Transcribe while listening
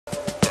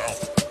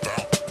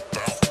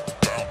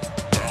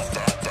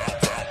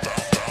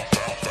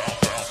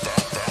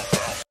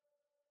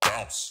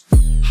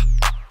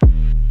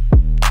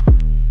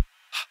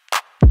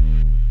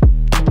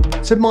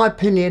So in my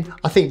opinion,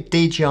 I think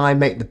DJI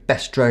make the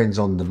best drones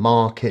on the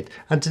market,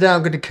 and today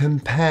I'm going to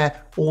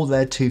compare all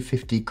their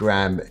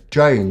 250-gram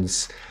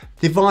drones.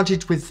 The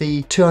advantage with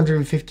the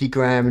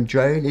 250-gram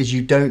drone is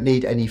you don't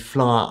need any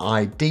flyer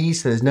ID,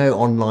 so there's no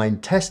online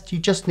test. You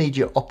just need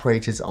your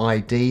operator's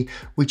ID,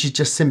 which is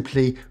just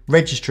simply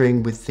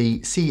registering with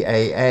the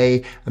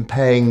CAA and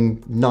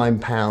paying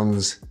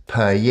 £9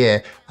 per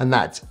year, and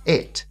that's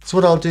it. So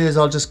what I'll do is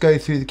I'll just go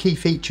through the key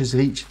features of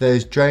each of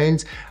those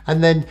drones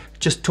and then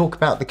just talk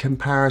about the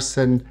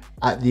comparison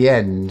at the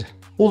end.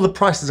 All the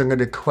prices I'm going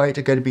to quote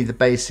are going to be the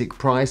basic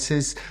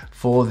prices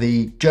for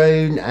the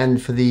drone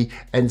and for the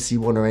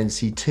NC1 or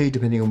NC2,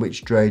 depending on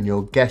which drone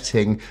you're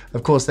getting.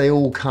 Of course, they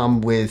all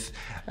come with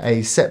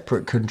a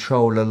separate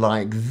controller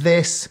like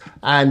this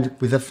and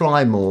with a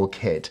Fly More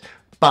kit.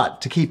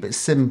 But to keep it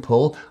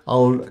simple,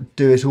 I'll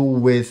do it all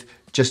with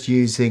just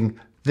using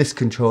this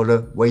controller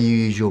where you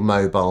use your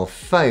mobile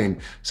phone.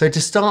 So to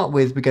start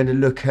with, we're going to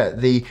look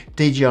at the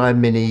DJI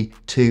Mini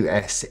 2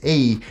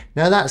 SE.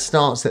 Now that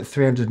starts at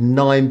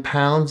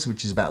 £309,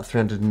 which is about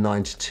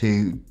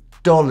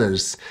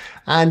 $392.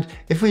 And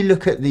if we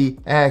look at the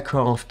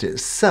aircraft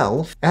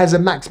itself, it has a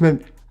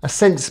maximum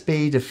ascent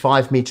speed of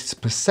 5 meters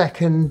per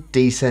second,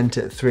 descent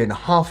at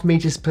 3.5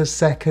 meters per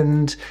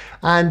second,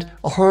 and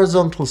a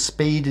horizontal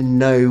speed in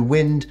no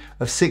wind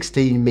of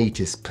 16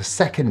 meters per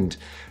second.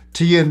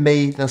 To you and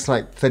me, that's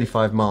like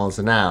 35 miles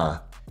an hour.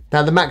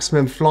 Now the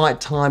maximum flight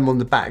time on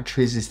the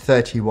batteries is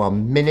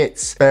 31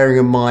 minutes. Bearing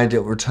in mind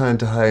it'll return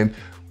to home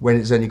when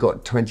it's only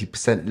got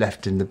 20%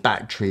 left in the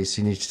battery,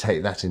 so you need to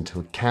take that into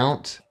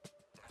account.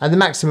 And the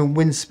maximum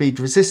wind speed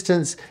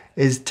resistance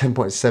is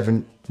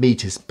 10.7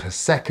 meters per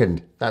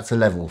second. That's a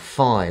level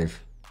 5.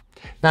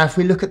 Now if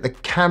we look at the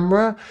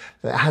camera,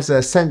 it has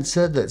a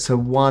sensor that's a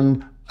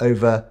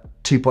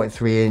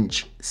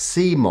 1/2.3-inch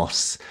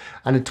CMOS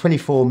and a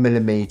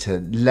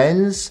 24mm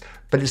lens,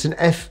 but it's an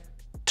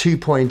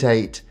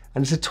f2.8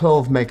 and it's a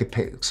 12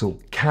 megapixel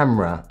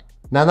camera.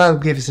 Now that'll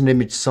give us an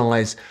image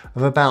size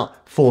of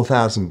about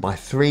 4000 by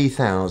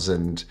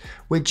 3000,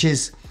 which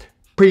is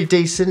pretty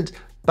decent,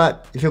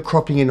 but if you're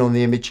cropping in on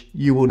the image,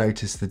 you will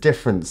notice the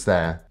difference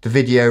there. The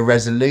video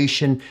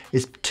resolution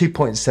is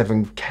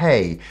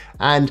 2.7K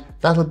and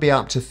that'll be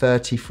up to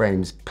 30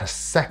 frames per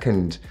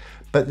second.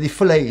 But the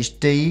full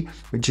HD,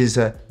 which is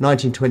a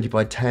 1920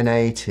 by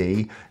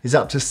 1080, is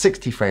up to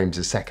 60 frames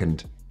a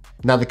second.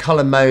 Now the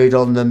color mode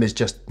on them is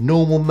just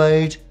normal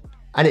mode,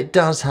 and it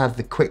does have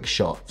the quick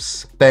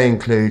shots. They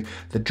include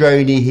the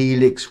droney,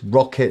 helix,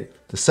 rocket,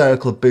 the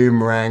circle,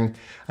 boomerang,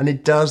 and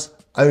it does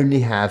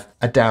only have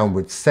a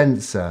downward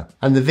sensor.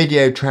 And the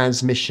video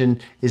transmission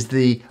is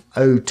the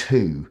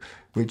O2,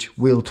 which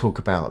we'll talk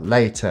about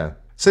later.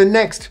 So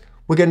next,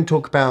 we're going to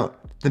talk about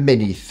the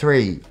Mini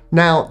 3.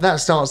 Now that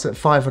starts at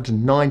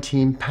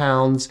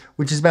 £519,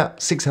 which is about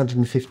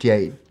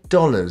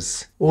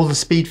 $658. All the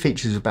speed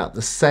features are about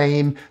the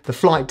same. The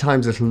flight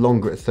time's a little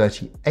longer at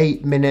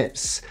 38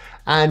 minutes.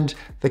 And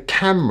the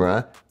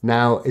camera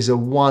now is a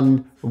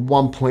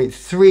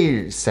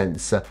 1.3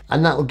 sensor,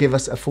 and that will give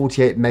us a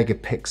 48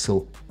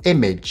 megapixel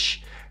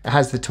image. It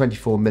has the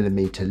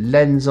 24mm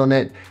lens on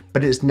it,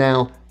 but it's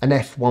now an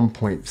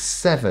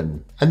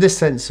f1.7. And this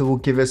sensor will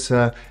give us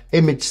an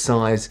image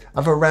size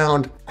of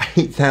around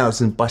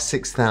 8000 by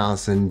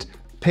 6000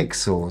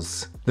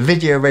 pixels. The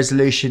video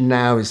resolution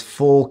now is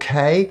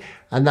 4K,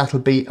 and that'll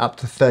be up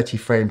to 30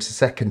 frames a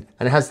second.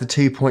 And it has the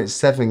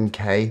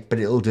 2.7K, but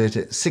it'll do it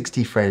at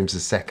 60 frames a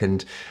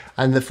second.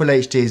 And the full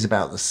HD is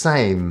about the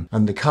same.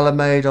 And the color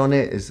mode on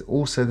it is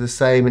also the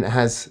same, and it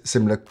has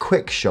similar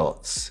quick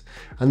shots.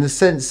 And the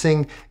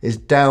sensing is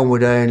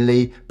downward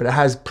only, but it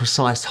has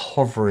precise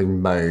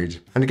hovering mode.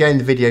 And again,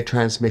 the video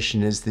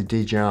transmission is the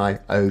DJI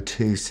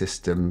O2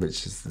 system,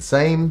 which is the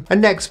same. And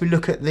next we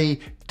look at the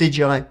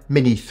DJI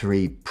Mini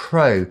 3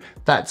 Pro.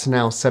 That's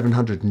now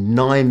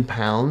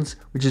 £709,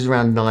 which is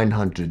around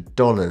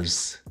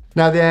 $900.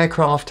 Now the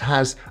aircraft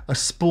has a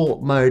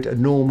sport mode, a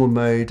normal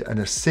mode, and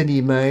a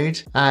cine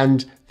mode,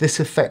 and this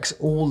affects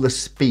all the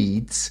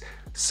speeds.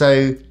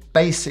 So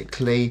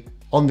basically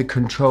on the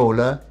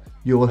controller,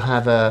 you'll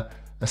have a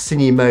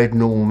cine mode,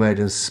 normal mode,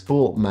 and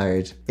sport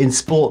mode. In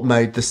sport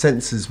mode, the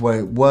sensors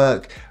won't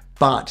work,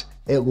 but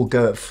it will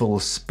go at full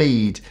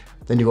speed.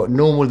 Then you've got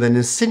normal, then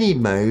in cine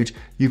mode,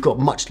 you've got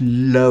much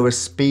lower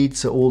speed,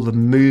 so all the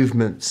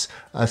movements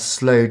are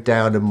slowed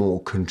down and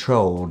more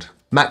controlled.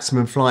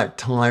 Maximum flight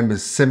time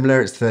is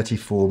similar, it's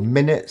 34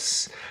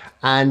 minutes,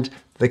 and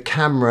the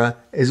camera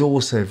is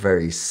also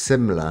very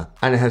similar,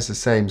 and it has the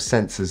same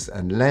sensors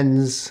and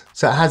lens.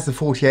 So it has the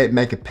 48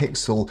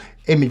 megapixel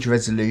image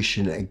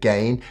resolution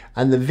again,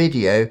 and the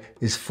video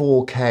is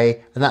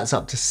 4K, and that's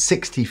up to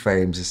 60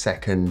 frames a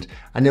second,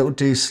 and it will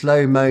do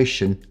slow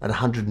motion at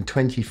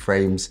 120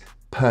 frames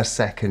per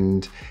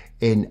second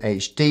in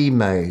HD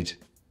mode.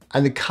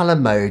 And the color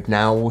mode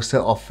now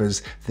also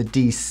offers the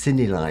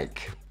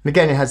D-Cine-like.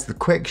 Again, it has the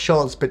quick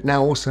shots, but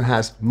now also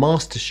has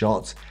master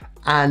shots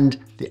and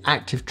the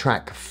active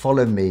track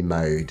follow me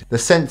mode. The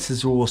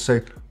sensors are also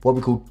what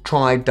we call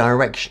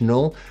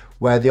tri-directional,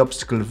 where the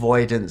obstacle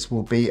avoidance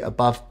will be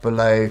above,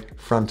 below,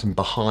 front and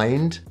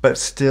behind, but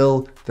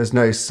still there's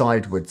no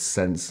sideways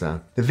sensor.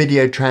 The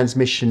video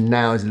transmission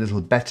now is a little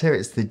better.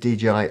 It's the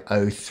DJI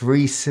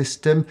O3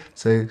 system,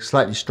 so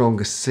slightly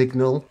stronger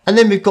signal. And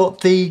then we've got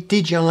the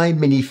DJI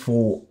Mini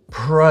 4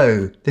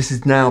 Pro. This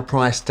is now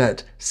priced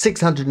at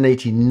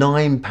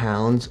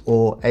 £689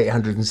 or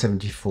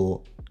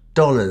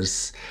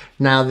 $874.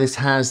 Now this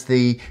has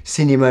the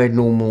senior mode,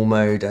 normal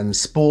mode and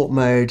sport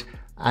mode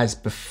as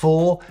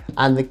before,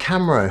 and the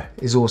camera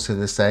is also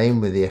the same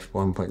with the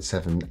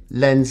f1.7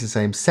 lens, the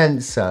same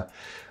sensor.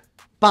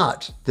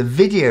 But the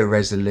video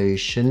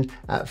resolution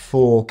at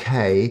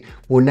 4K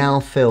will now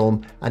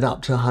film at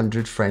up to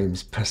 100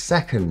 frames per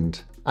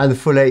second. And the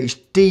full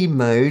HD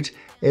mode,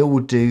 it will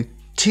do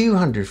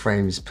 200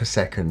 frames per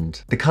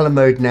second. The color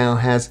mode now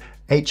has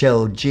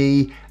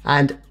HLG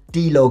and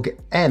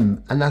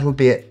D-Log-M, and that'll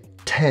be at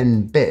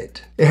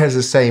 10-bit. It has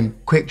the same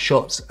quick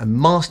shots and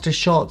master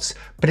shots,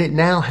 but it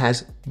now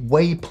has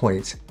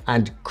waypoints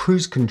and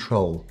cruise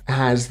control. It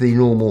has the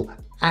normal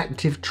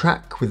active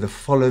track with the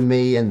follow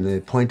me and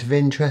the point of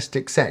interest,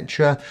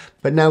 etc.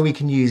 But now we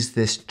can use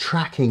this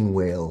tracking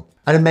wheel.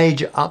 And a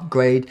major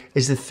upgrade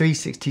is the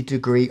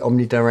 360-degree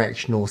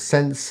omnidirectional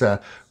sensor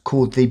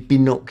called the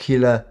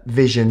binocular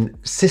vision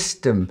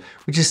system,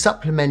 which is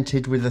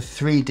supplemented with a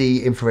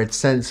 3D infrared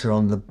sensor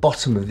on the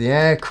bottom of the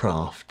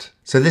aircraft.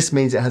 So this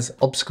means it has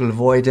obstacle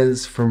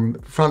avoidance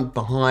from front,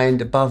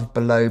 behind, above,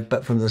 below,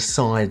 but from the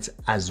sides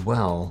as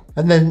well.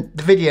 And then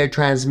the video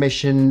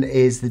transmission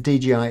is the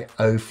DJI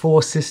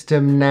O4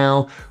 system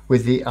now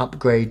with the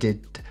upgraded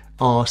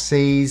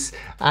RCs,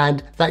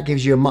 and that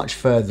gives you a much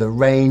further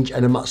range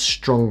and a much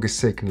stronger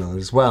signal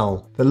as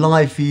well. The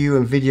live view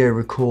and video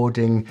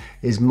recording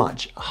is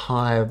much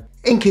higher.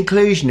 In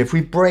conclusion, if we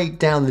break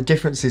down the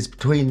differences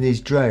between these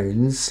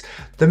drones,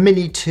 the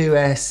Mini 2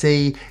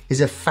 SE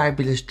is a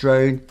fabulous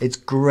drone. It's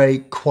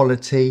great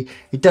quality.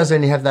 It does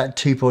only have that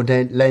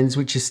 2.8 lens,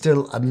 which is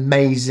still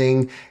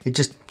amazing. It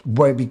just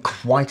won't be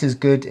quite as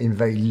good in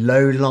very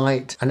low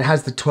light. And it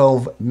has the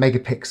 12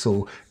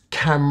 megapixel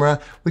camera,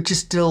 which is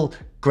still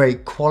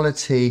great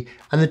quality,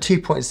 and the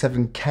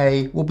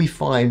 2.7K will be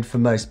fine for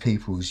most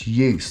people's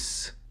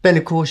use. Then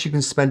of course you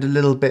can spend a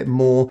little bit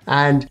more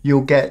and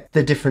you'll get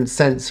the different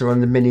sensor on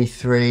the Mini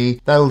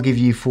 3. That'll give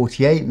you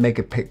 48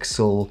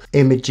 megapixel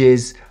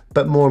images,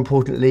 but more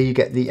importantly you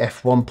get the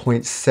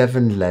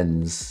f1.7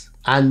 lens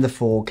and the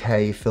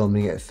 4K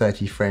filming at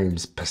 30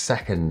 frames per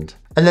second.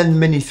 And then the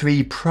Mini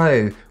 3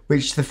 Pro,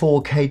 which the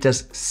 4K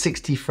does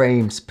 60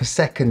 frames per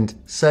second,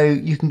 so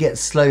you can get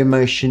slow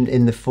motion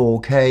in the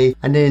 4K,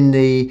 and in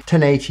the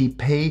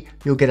 1080p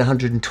you'll get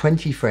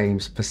 120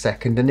 frames per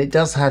second, and it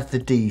does have the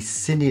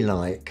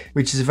D-Cine-like,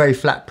 which is a very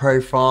flat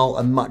profile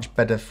and much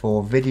better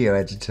for video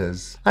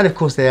editors. And of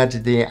course they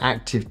added the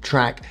active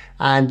track,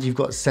 and you've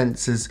got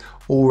sensors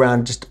all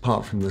around just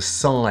apart from the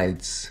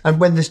sides. And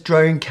when this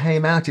drone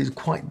came out, it was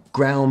quite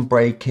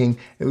groundbreaking.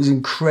 It was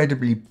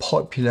incredibly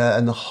popular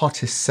and the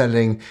hottest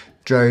selling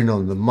drone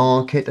on the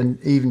market, and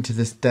even to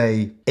this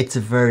day it's a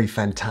very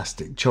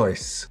fantastic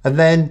choice. And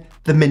then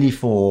the Mini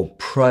 4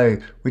 Pro,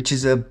 which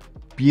is a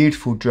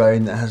beautiful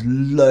drone that has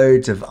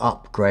loads of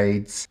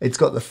upgrades. It's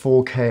got the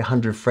 4K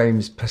 100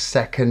 frames per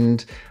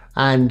second,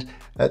 and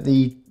at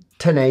the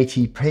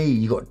 1080p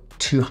you got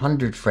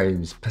 200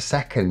 frames per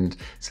second,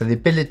 so the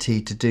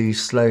ability to do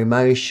slow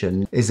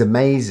motion is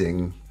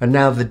amazing. And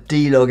now the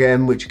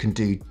D-Log-M, which can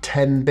do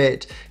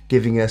 10-bit,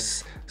 giving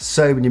us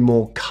so many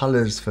more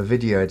colors for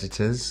video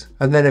editors.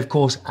 And then of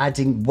course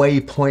adding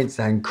waypoints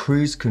and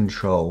cruise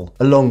control,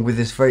 along with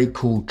this very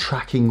cool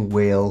tracking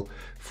wheel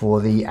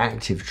for the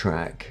active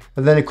track.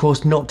 And then of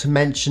course, not to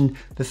mention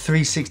the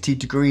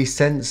 360-degree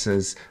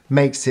sensors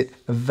makes it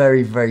a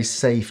very, very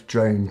safe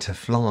drone to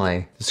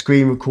fly. The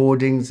screen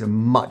recordings are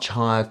much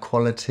higher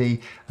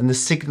quality, and the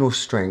signal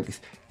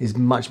strength is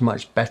much,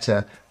 much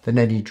better than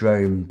any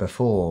drone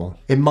before.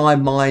 In my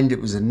mind, it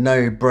was a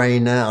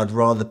no-brainer. I'd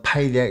rather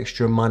pay the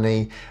extra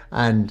money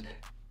and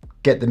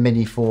get the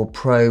Mini 4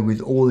 Pro with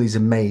all these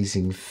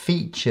amazing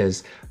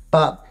features.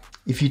 But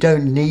if you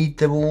don't need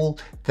them all,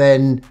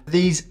 then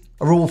these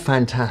are all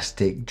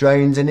fantastic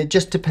drones, and it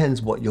just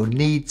depends what your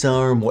needs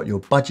are and what your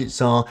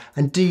budgets are,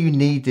 and do you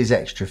need these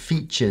extra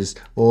features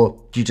or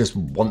do you just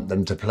want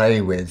them to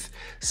play with?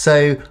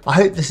 So I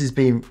hope this has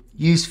been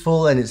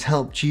useful and it's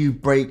helped you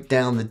break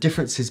down the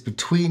differences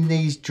between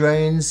these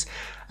drones.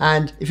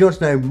 And if you want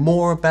to know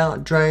more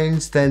about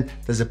drones, then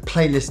there's a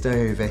playlist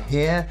over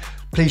here.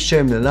 Please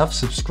show me the love,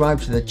 subscribe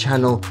to the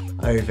channel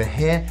over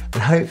here,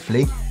 and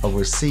hopefully I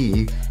will see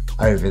you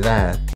over there.